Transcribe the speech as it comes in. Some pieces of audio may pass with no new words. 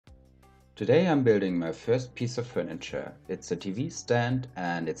Today I'm building my first piece of furniture. It's a TV stand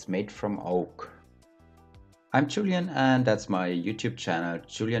and it's made from oak. I'm Julian and that's my YouTube channel,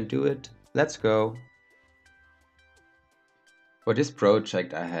 Julian Do It. Let's go! For this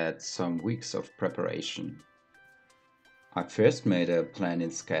project I had some weeks of preparation. I first made a plan in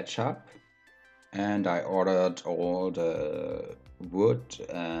SketchUp and I ordered all the wood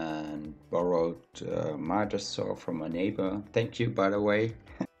and borrowed a miter saw from my neighbor. Thank you, by the way.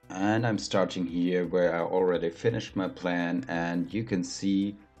 And I'm starting here where I already finished my plan, and you can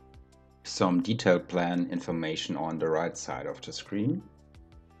see some detailed plan information on the right side of the screen.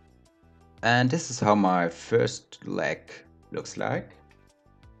 And this is how my first leg looks like.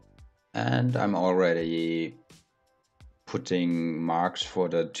 And I'm already putting marks for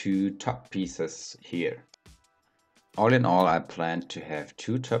the two top pieces here. All in all, I plan to have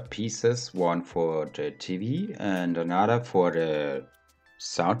two top pieces, one for the TV and another for the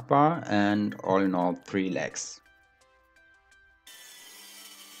soundbar, and all in all 3 legs.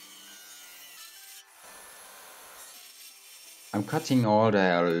 I'm cutting all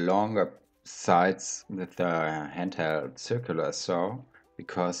the longer sides with the handheld circular saw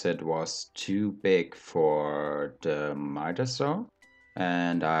because it was too big for the miter saw,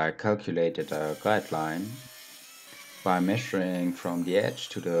 and I calculated a guideline by measuring from the edge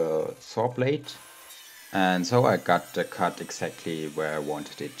to the saw blade, and so I got the cut exactly where I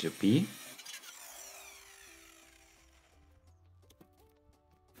wanted it to be.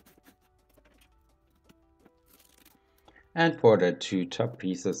 And for the two top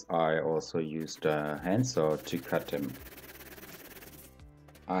pieces I also used a handsaw to cut them.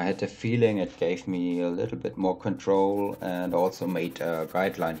 I had the feeling it gave me a little bit more control and also made a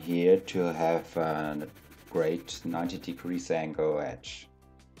guideline here to have a great 90 degrees angle edge.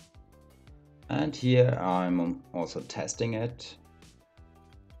 And here I'm also testing it.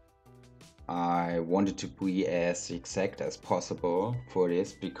 I wanted to be as exact as possible for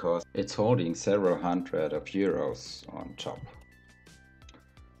this because it's holding several hundred of euros on top.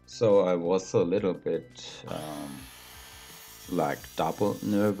 So I was a little bit like double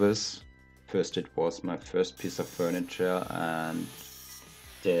nervous. First, it was my first piece of furniture and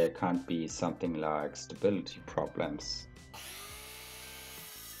there can't be something like stability problems.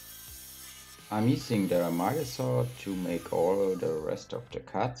 I'm using the miter saw to make all the rest of the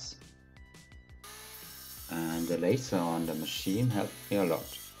cuts. And the laser on the machine helped me a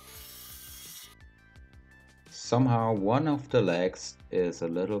lot. Somehow one of the legs is a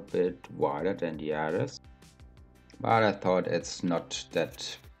little bit wider than the others, but I thought it's not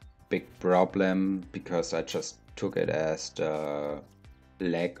that big problem because I just took it as the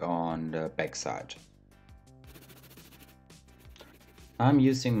leg on the back side. I'm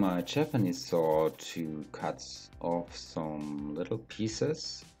using my Japanese saw to cut off some little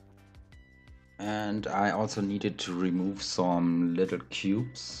pieces. And I also needed to remove some little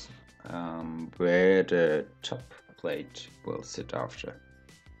cubes where the top plate will sit after.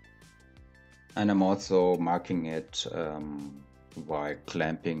 And I'm also marking it while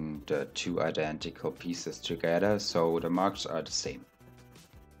clamping the two identical pieces together, so the marks are the same.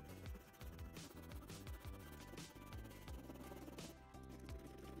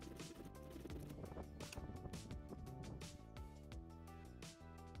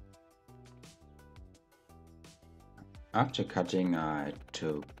 After cutting, I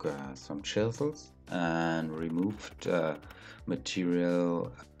took some chisels and removed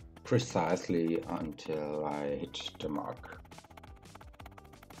material precisely until I hit the mark.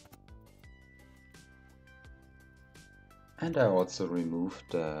 And I also removed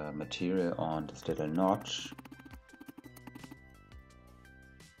the material on this little notch.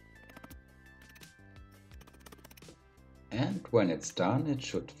 And when it's done, it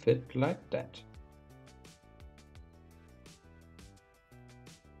should fit like that.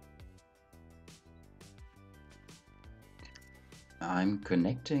 I'm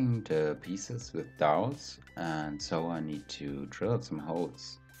connecting the pieces with dowels, and so I need to drill some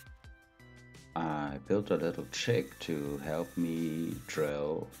holes. I built a little jig to help me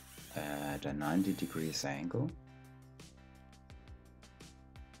drill at a 90 degrees angle.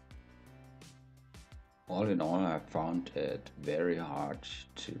 All in all, I found it very hard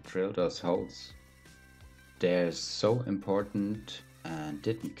to drill those holes. They're so important and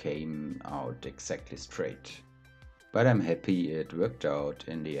didn't came out exactly straight. But I'm happy it worked out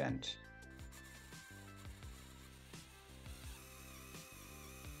in the end.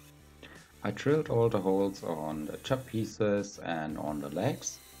 I drilled all the holes on the top pieces and on the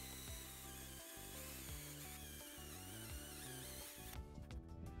legs.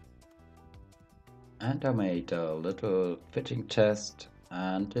 And I made a little fitting test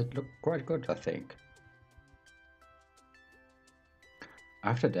and it looked quite good, I think.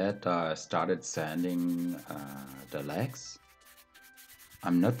 After that, I started sanding the legs.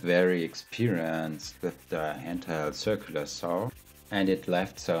 I'm not very experienced with the handheld circular saw, and it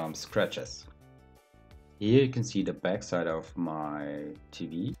left some scratches. Here you can see the backside of my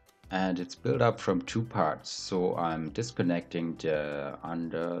TV, and it's built up from two parts, so I'm disconnecting the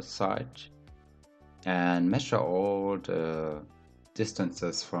underside and measure all the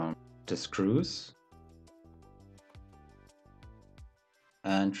distances from the screws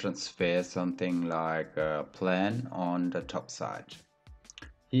and transfer something like a plan on the top side.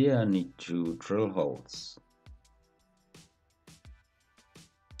 Here I need to drill holes.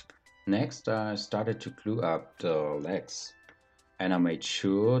 Next I started to glue up the legs, and I made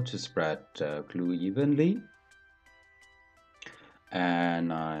sure to spread the glue evenly,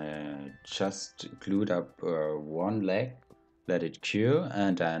 and I just glued up one leg, let it cure,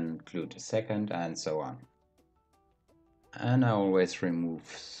 and then glued the second, and so on. And I always remove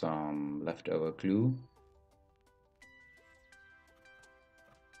some leftover glue.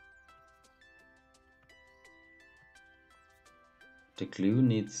 The glue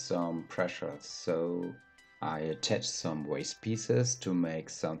needs some pressure, so I attach some waste pieces to make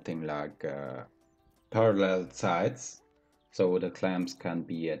something like parallel sides, so the clamps can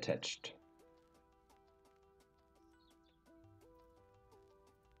be attached.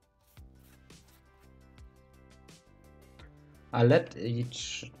 I let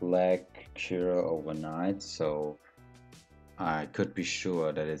each leg cure overnight, so I could be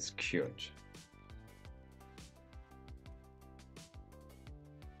sure that it's cured.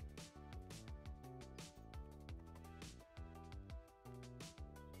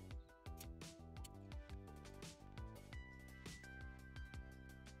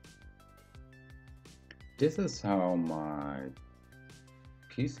 This is how my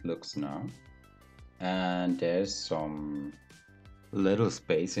piece looks now, and there's some little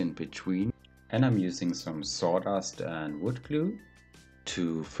space in between, and I'm using some sawdust and wood glue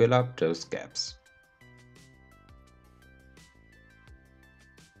to fill up those gaps.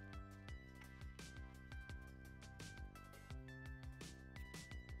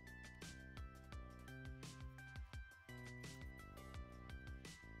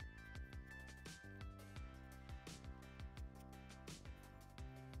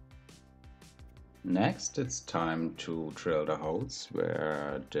 Next, it's time to drill the holes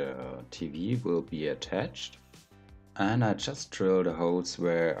where the TV will be attached. And I just drilled the holes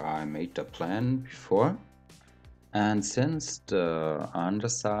where I made the plan before. And since the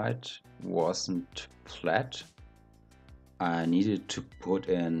underside wasn't flat, I needed to put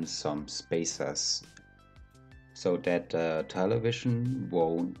in some spacers so that the television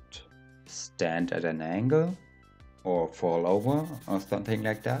won't stand at an angle or fall over or something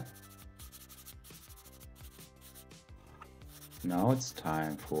like that. Now it's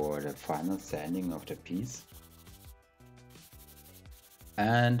time for the final sanding of the piece.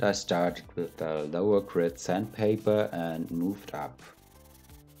 And I started with the lower grit sandpaper and moved up,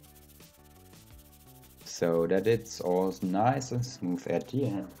 so that it's all nice and smooth at the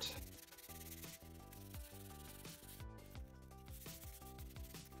end.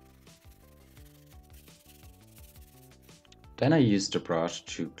 Then I used a brush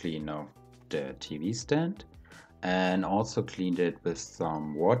to clean off the TV stand, and also cleaned it with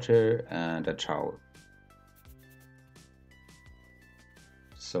some water and a towel,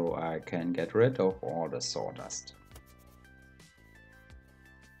 so I can get rid of all the sawdust.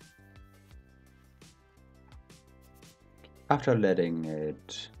 After letting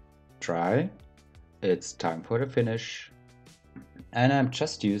it dry, it's time for the finish, and I'm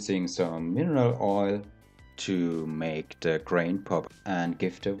just using some mineral oil to make the grain pop and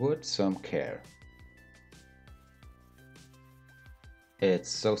give the wood some care.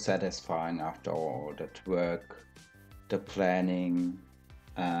 It's so satisfying after all that work, the planning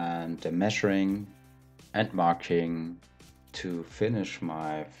and the measuring and marking to finish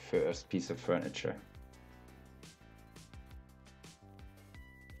my first piece of furniture.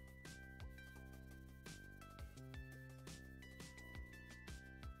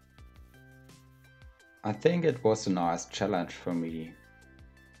 I think it was a nice challenge for me,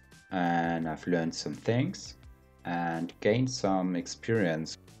 and I've learned some things and gained some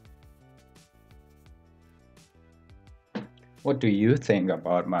experience. What do you think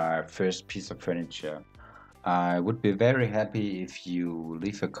about my first piece of furniture? I would be very happy if you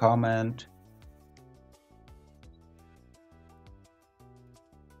leave a comment.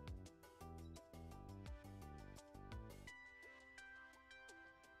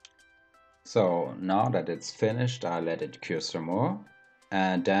 So now that it's finished, I let it cure some more,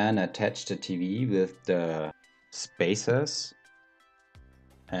 and then attach the TV with the spacers.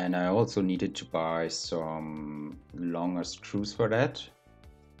 And I also needed to buy some longer screws for that.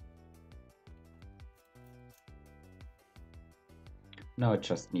 Now it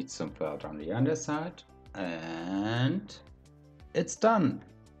just needs some felt on the underside, and it's done.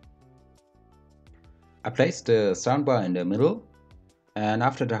 I placed the soundbar in the middle, and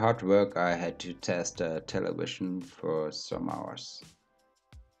after the hard work I had to test the television for some hours.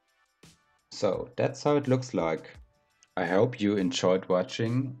 So that's how it looks like. I hope you enjoyed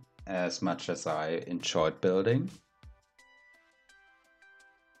watching as much as I enjoyed building.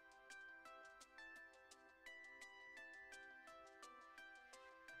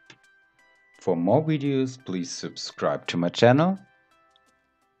 For more videos, please subscribe to my channel.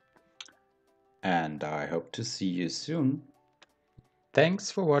 And I hope to see you soon.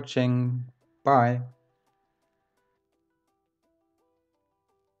 Thanks for watching. Bye.